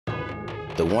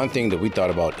The one thing that we thought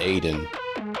about Aidan,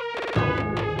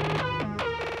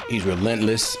 he's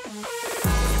relentless.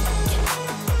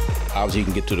 Obviously, he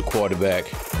can get to the quarterback.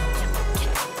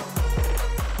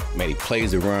 Man, he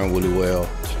plays the run really well.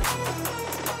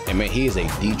 And man, he is a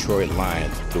Detroit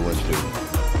Lion through and through.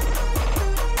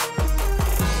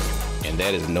 And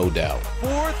that is no doubt.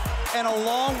 4th and a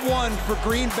long one for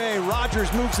Green Bay.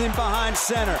 Rodgers moves in behind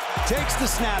center. Takes the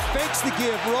snap, fakes the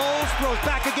give, rolls, throws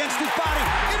back against his body.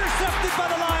 Intercepted by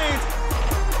the Lions.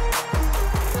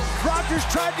 Rodgers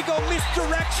tried to go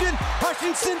misdirection.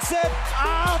 Hutchinson said,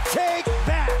 "I'll take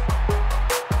that."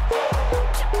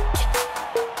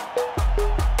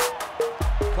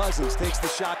 Cousins takes the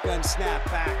shotgun snap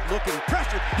back, looking,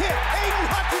 pressure, hit, Aidan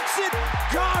Hutchinson,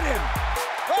 got him!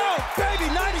 Oh, baby,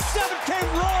 97 came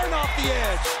roaring off the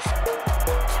edge.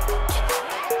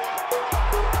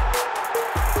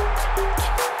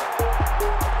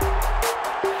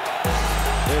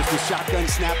 There's the shotgun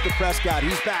snap to Prescott,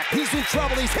 he's back, he's in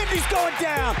trouble, he's hit, he's going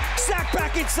down! Sack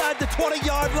back inside the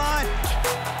 20-yard line.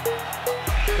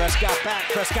 Prescott back,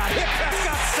 Prescott hit,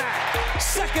 Prescott sack!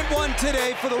 Second one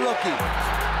today for the rookie.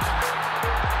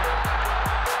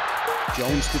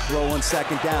 Jones to throw on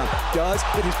second down. Does.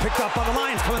 It is picked up by the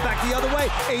Lions. Coming back the other way.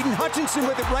 Aidan Hutchinson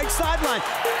with it right sideline.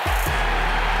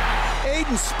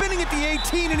 Aidan spinning at the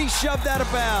 18, and he shoved out of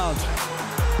bounds.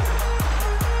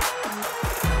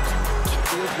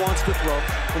 Fields wants to throw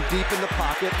from deep in the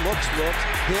pocket. Looks,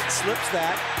 hit, slips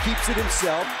that. Keeps it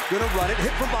himself. Gonna run it.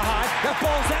 Hit from behind. That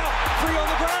ball's out. Free on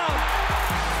the ground.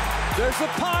 There's a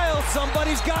pile.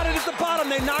 Somebody's got it at the bottom.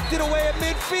 They knocked it away at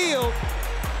midfield.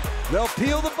 They'll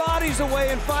peel the bodies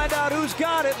away and find out who's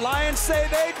got it. Lions say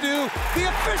they do. The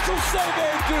officials say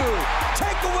they do.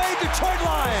 Take away Detroit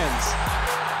Lions.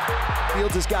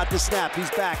 Fields has got the snap.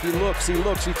 He's back. He looks, he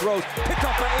throws. Picked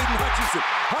up by Aidan Hutchinson.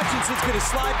 Hutchinson's going to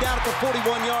slide down at the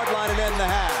 41-yard line and end the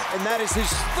half. And that is his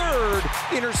 3rd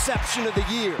interception of the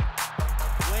year.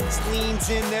 Wentz leans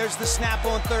in. There's the snap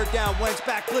on 3rd down. Wentz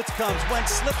back. Blitz comes.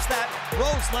 Wentz slips that.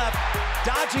 Rolls left.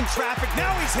 Dodging traffic.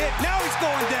 Now he's hit. Now he's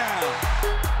going down.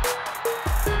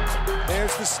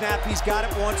 There's the snap, he's got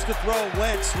it, wants to throw.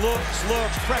 Wentz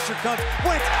looks, pressure comes.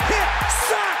 Wentz hit,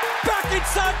 sack, back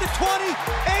inside the 20.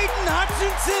 Aidan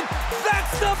Hutchinson,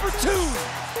 that's number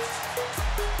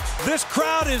 2. This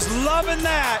crowd is loving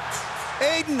that.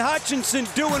 Aidan Hutchinson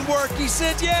doing work. He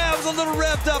said, yeah, I was a little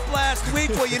revved up last week.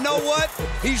 Well, you know what?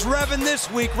 He's revving this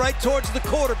week right towards the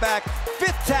quarterback.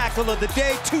 5th tackle of the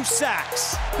day, 2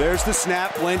 sacks. There's the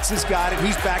snap. Wentz has got it.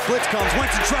 He's back. Blitz comes.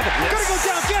 Wentz in trouble. Yes. Gonna go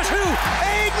down. Guess who?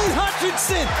 Aidan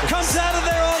Hutchinson comes out of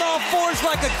there on all 4s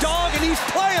like a dog, and he's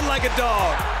playing like a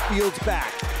dog. Fields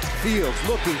back. Fields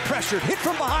looking, pressured, hit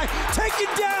from behind, taken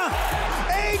down.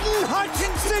 Aidan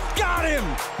Hutchinson got him.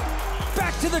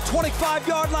 Back to the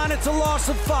 25-yard line. It's a loss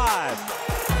of 5.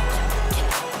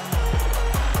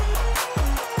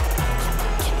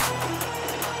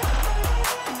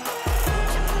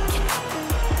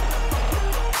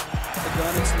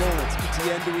 Gun is Lawrence.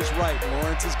 ETN to his right.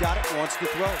 Lawrence has got it. Wants to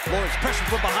throw. Lawrence pressure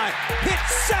from behind. Hit,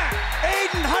 sack.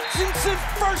 Aidan Hutchinson,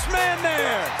 first man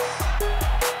there.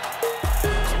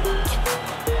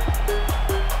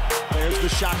 There's the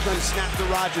shotgun snap to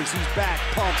Rodgers. He's back.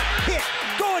 Pump. Hit.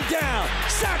 Going down.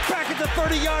 Sack back at the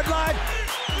 30-yard line.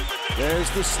 There's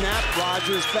the snap.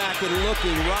 Rodgers back and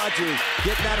looking. Rodgers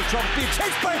getting out of trouble. Being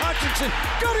chased by Hutchinson.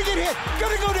 Gonna get hit.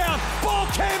 Gonna go down. Ball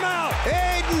came out.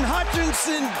 Aidan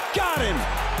Hutchinson got him.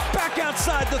 Back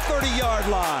outside the 30-yard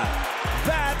line.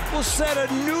 That will set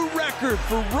a new record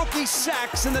for rookie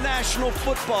sacks in the National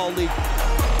Football League.